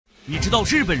你知道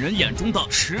日本人眼中的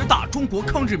10大中国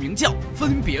抗日名将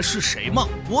分别是谁吗？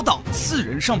我党4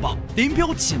人上榜，林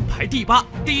彪仅排第8，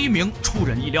第1名出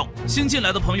人意料。新进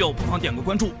来的朋友不妨点个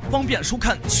关注，方便收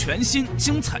看全新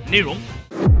精彩内容。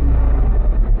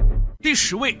第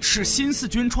10位是新四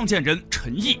军创建人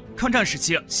陈毅。抗战时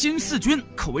期，新四军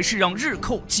可谓是让日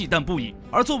寇忌惮不已，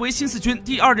而作为新四军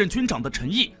第2任军长的陈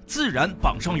毅，自然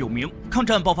榜上有名。抗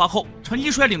战爆发后，陈毅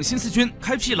率领新四军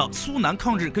开辟了苏南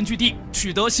抗日根据地，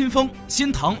取得新丰、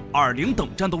新塘、洱陵等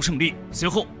战斗胜利。随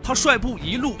后，他率部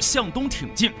一路向东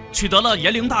挺进，取得了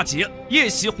延陵大捷、夜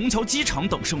袭虹桥机场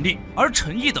等胜利。而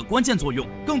陈毅的关键作用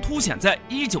更凸显在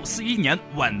1941年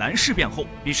皖南事变后，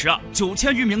彼时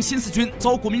9000余名新四军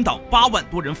遭国民党8万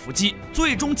多人伏击，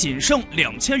最终仅剩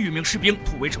2000余名士兵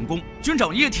突围成功。军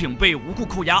长叶挺被无故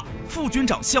扣押，副军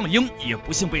长项英也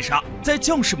不幸被杀。在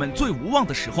将士们最无望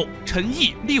的时候，陈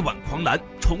毅力挽狂澜，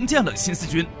重建了新四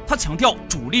军。他强调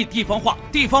主力地方化、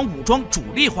地方武装主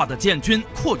力化的建军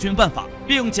扩军办法，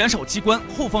并减少机关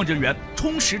后方人员，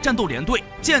充实战斗连队，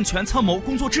健全参谋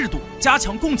工作制度，加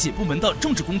强供给部门的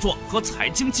政治工作和财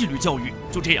经纪律教育。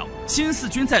就这样，新四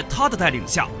军在他的带领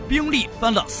下，兵力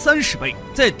翻了30倍，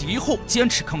在敌后坚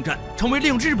持抗战，成为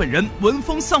令日本人闻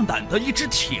风丧胆的一支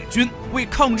铁军，为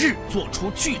抗日做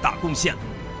出巨大贡献。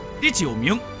第9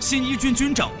名，新一军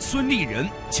军长孙立人。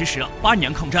其实8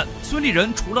年抗战，孙立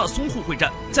人除了淞沪会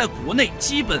战，在国内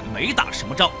基本没打什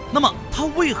么仗。那么他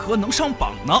为何能上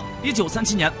榜呢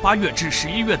？1937年8月至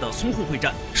11月的淞沪会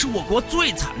战是我国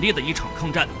最惨烈的一场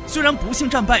抗战，虽然不幸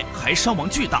战败，还伤亡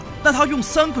巨大，但他用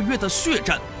3个月的血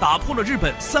战打破了日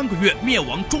本3个月灭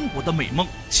亡中国的美梦。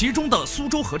其中的苏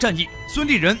州河战役，孙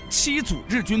立人7阻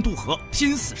日军渡河，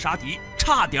拼死杀敌，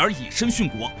差点以身殉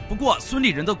国。不过孙立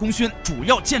人的功勋主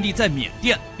要建立在缅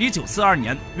甸。1942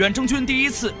年，远征军第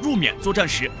1次入缅作战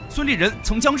时，孙立人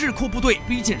曾将日寇部队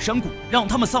逼进山谷，让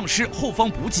他们丧失后方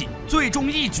补给，最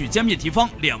终一举歼灭敌方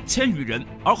2000余人。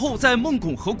而后在孟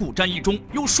拱河谷战役中，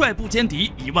又率部歼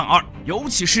敌12000。尤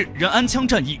其是仁安羌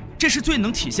战役，这是最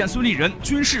能体现孙立人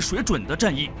军事水准的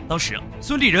战役。当时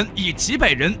孙立人以几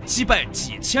百人击败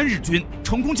几千日军，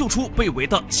成功救出被围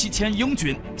的7000英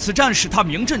军。此战使他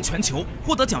名震全球，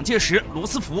获得蒋介石、罗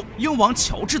斯福、英王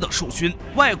乔治的授勋。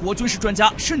外国军事专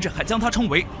家甚至还将他称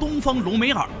为东方隆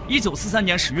美尔。1943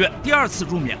年10月第2次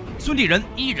入缅，孙立人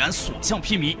依然所向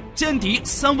披靡，歼敌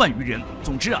3万余人。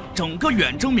总之整个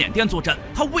远征缅甸作战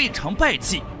他未尝败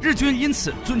绩，日军因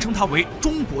此尊称他为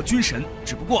中国军神。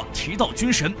只不过提到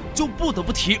军神，就不得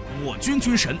不提我军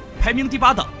军神，排名第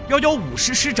8的115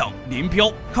师师长林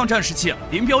彪。抗战时期，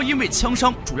林彪因为枪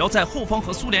伤，主要在后方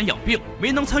和苏联养病，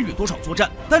没能参与多少作战，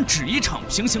但只一场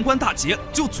平型关大捷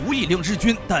就足以令日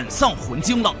军胆丧魂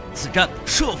惊了。此战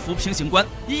设伏平型关，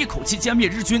一口气歼灭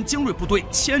日军精锐部队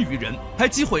1000余人，还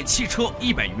击毁汽车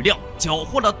100余辆，缴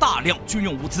获了大量军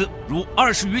用物资，如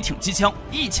20余挺机枪、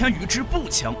1000余支步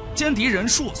枪。歼敌人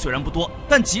数虽然不多，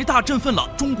但极大振奋了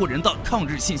中国人的抗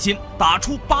日信心，打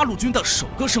出八路军的首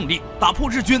个胜利，打破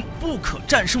日军不可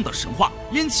战胜的神话。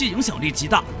因其影响力极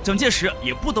大，蒋介石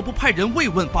也不得不派人慰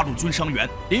问八路军伤员，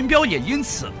林彪也因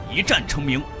此一战成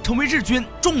名，成为日军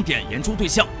重点研究对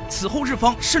象。此后日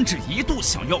方甚至一度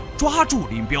想要抓住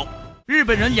林彪。日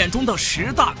本人眼中的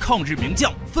10大抗日名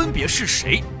将分别是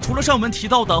谁？除了上文提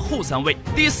到的后3位，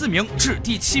第4名至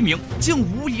第7名竟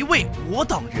无一位我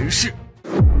党人士。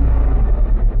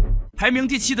排名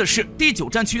第7的是第9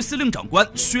战区司令长官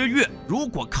薛岳。如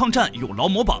果抗战有劳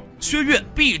模榜，薛岳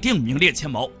必定名列前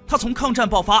茅。他从抗战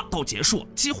爆发到结束，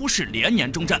几乎是连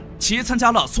年征战，其参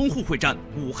加了淞沪会战、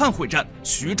武汉会战、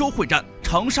徐州会战、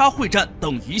长沙会战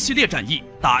等一系列战役，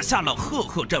打下了赫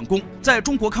赫战功。在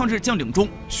中国抗日将领中，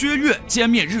薛岳歼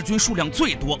灭日军数量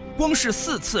最多，光是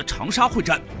4次长沙会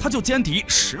战，他就歼敌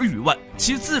10余万。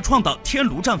其自创的天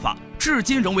炉战法，至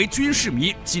今仍为军事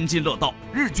迷津津乐道，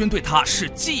日军对他是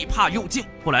既怕又敬。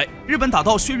后来日本打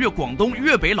到薛岳广东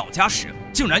粤北老家时，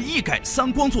竟然一改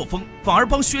三光作风，反而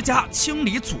帮薛家清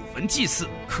理祖坟祭祀，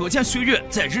可见薛岳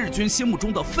在日军心目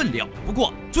中的分量。不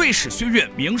过最使薛岳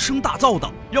名声大噪的，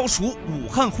要数武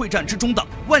汉会战之中的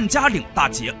万家岭大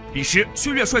捷。彼时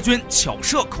薛岳率军巧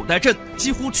设口袋阵，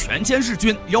几乎全歼日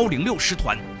军106师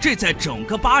团，这在整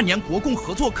个8年国共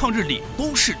合作抗日里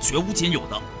都是绝无仅有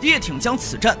的。叶挺将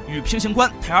此战与平型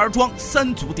关、台儿庄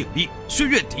3足鼎立，薛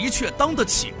岳的确当得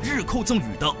起日寇赠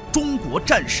予的中国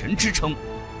战神之称。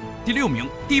第6名，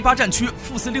第8战区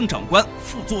副司令长官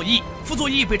傅作义。傅作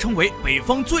义被称为北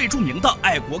方最著名的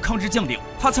爱国抗日将领，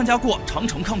他参加过长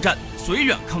城抗战、绥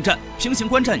远抗战、平型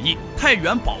关战役、太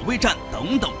原保卫战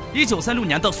等等。1936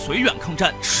年的绥远抗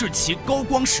战是其高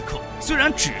光时刻，虽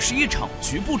然只是一场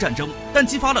局部战争，但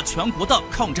激发了全国的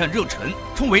抗战热忱，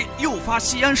成为诱发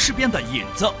西安事变的引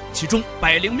子。其中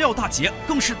百灵庙大捷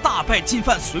更是大败进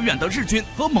犯绥远的日军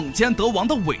和猛歼得亡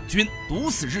的伪军，堵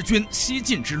死日军西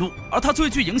进之路。而他最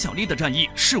具影响力的战役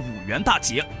是五原大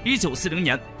捷。1940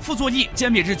年，傅作义歼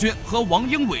灭日军和王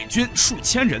英伪军数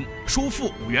千人，收复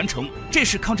五原城。这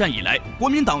是抗战以来国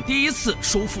民党第一次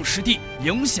收复失地，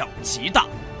影响极大。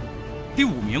第5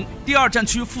名，第2战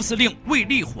区副司令卫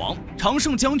立煌。常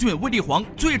胜将军卫立煌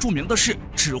最著名的是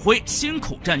指挥忻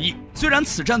口战役。虽然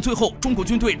此战最后中国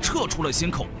军队撤出了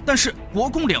忻口，但是国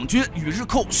共两军与日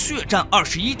寇血战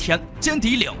21天，歼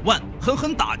敌2万，狠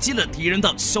狠打击了敌人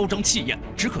的嚣张气焰。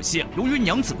只可惜由于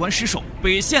娘子关失守，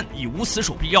北线已无死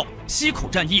守必要，忻口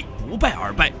战役不败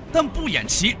而败，但不掩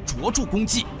其卓著功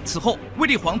绩。此后卫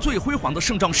立煌最辉煌的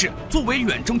胜仗是作为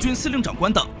远征军司令长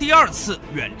官的第2次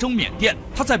远征缅甸。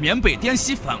他在缅北滇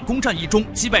西反攻战役中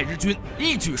击败日军，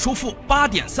一举收复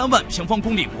8.3万平方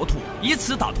公里国土，以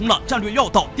此打通了战略要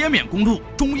道滇缅公路、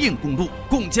中印公路，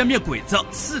共歼灭鬼子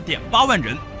4.8万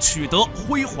人，取得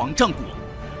辉煌战果。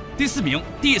第4名，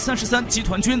第33集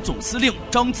团军总司令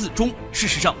张自忠。事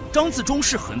实上，张自忠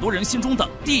是很多人心中的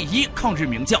第1抗日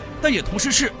名将，但也同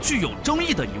时是具有争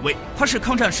议的一位。他是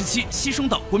抗战时期牺牲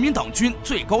的国民党军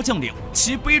最高将领，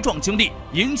其悲壮经历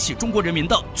引起中国人民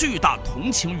的巨大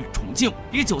同情与崇敬。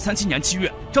1937年7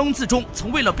月，张自忠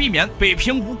曾为了避免北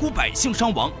平无辜百姓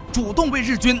伤亡，主动为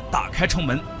日军打开城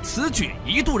门，此举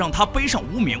一度让他背上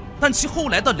污名，但其后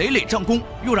来的累累战功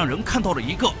又让人看到了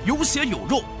一个有血有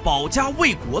肉、保家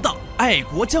卫国的爱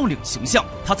国将领形象。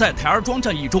他在台儿庄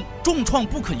战役中重创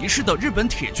不可一世的日本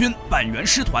铁军板垣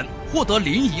师团，获得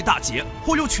临沂大捷，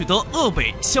后又取得鄂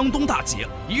北湘东大捷，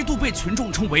一度被群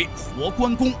众称为活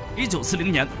关公。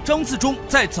1940年，张自忠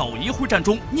在枣宜会战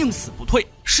中宁死不退，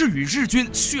誓与日军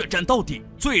血战到底，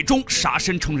最终杀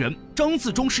身成仁。张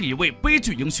自忠是一位悲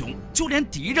剧英雄，就连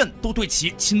敌人都对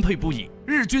其钦佩不已。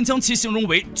日军将其形容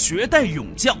为绝代勇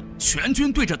将，全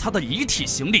军对着他的遗体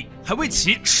行礼，还为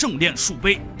其盛殓数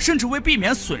碑，甚至为避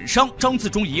免损伤张自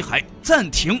忠遗骸，暂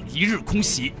停一日空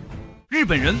袭。日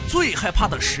本人最害怕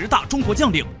的10大中国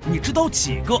将领，你知道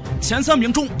几个？前3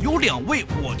名中有2位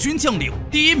我军将领，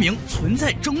第1名存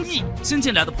在争议。新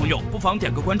进来的朋友不妨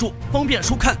点个关注，方便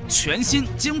收看全新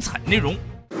精彩内容。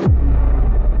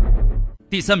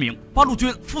第3名，八路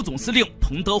军副总司令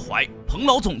彭德怀。彭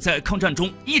老总在抗战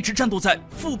中一直战斗在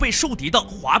腹背受敌的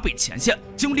华北前线，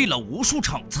经历了无数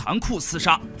场残酷厮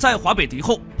杀。在华北敌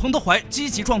后，彭德怀积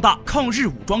极壮大抗日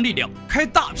武装力量，开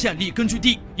大片立根据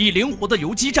地，以灵活的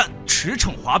游击战驰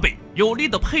骋华北，有力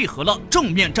地配合了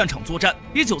正面战场作战。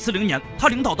1940年，他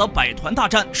领导的百团大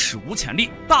战史无前例，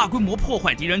大规模破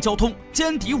坏敌人交通，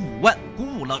歼敌5万，鼓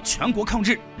舞了全国抗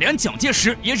日。连蒋介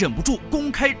石也忍不住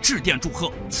公开致电祝贺。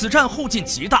此战后劲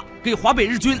极大，给华北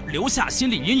日军留下心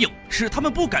理阴影，使他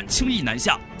们不敢轻易南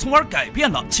下，从而改变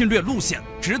了侵略路线。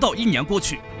直到1年过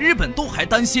去，日本都还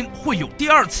担心会有第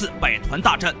2次百团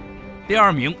大战。第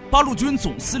2名，八路军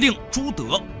总司令朱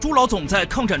德。朱老总在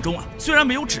抗战中虽然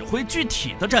没有指挥具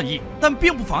体的战役，但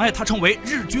并不妨碍他成为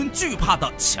日军惧怕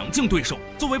的强劲对手。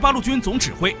作为八路军总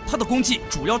指挥，他的功绩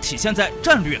主要体现在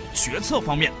战略决策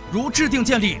方面，如制定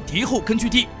建立敌后根据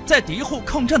地，在敌后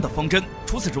抗战的方针。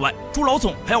除此之外，朱老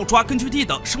总还要抓根据地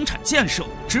的生产建设，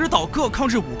指导各抗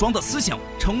日武装的思想，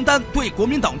承担对国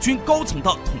民党军高层的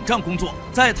统战工作。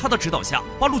在他的指导下，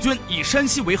八路军以山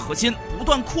西为核心，不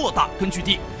断扩大根据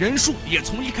地，人数也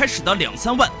从一开始的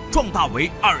2-3万壮大为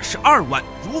22万。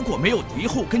如果没有敌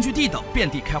后根据地的遍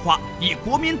地开花，以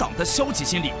国民党的消极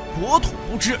心理，国土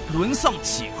不知沦丧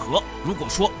几何。如果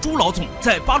说朱老总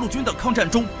在八路军的抗战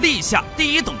中立下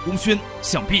第1等功勋，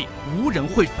想必无人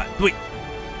会反对。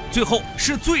最后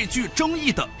是最具争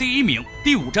议的第1名，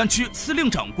第5战区司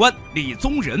令长官李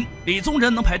宗仁。李宗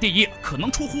仁能排第1，可能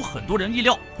出乎很多人意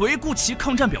料。回顾其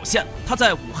抗战表现，他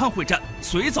在武汉会战、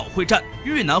绥枣会战、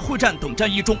豫南会战等战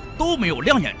役中都没有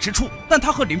亮眼之处，但他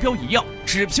和林彪一样，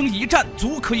只凭一战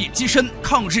足可以跻身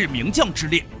抗日名将之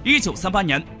列。1938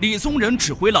年，李宗仁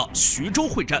指挥了徐州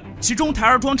会战，其中台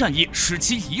儿庄战役使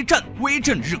其一战威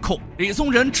震日寇。李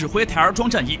宗仁指挥台儿庄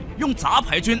战役，用杂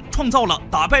牌军创造了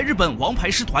打败日本王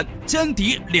牌师团、歼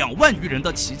敌2万余人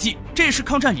的奇迹。这是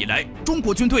抗战以来中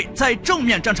国军队在正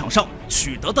面战场上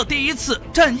取得的第1次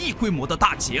战役规模的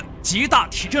大捷，极大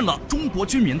提振了中国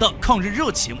军民的抗日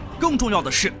热情。更重要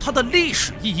的是它的历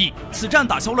史意义，此战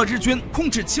打消了日军控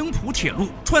制青浦铁路、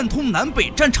串通南北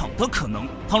战场的可能。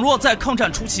倘若在抗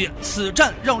战初期此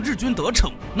战让日军得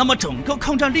逞，那么整个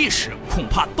抗战历史恐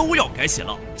怕都要改写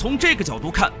了。从这个角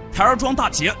度看，台儿庄大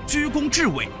捷居功至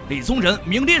伟，李宗仁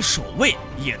名列首位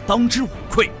也当之无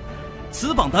愧。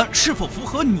此榜单是否符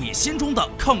合你心中的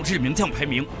抗日名将排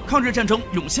名？抗日战争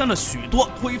涌现了许多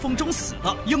推风争死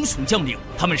的英雄将领，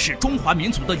他们是中华民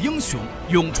族的英雄，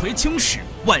永垂青史，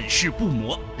万世不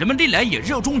磨。人们历来也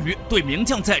热衷于对名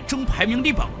将在争排名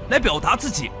立榜，来表达自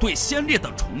己对先烈的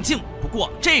崇敬。不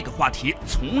过这个话题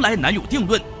从来难有定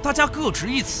论，大家各执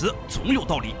一词，总有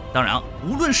道理。当然，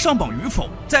无论上榜与否，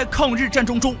在抗日战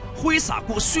争中挥洒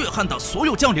过血汗的所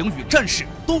有将领与战士，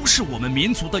都是我们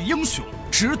民族的英雄，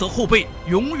值得后辈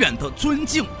永远的尊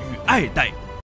敬与爱戴。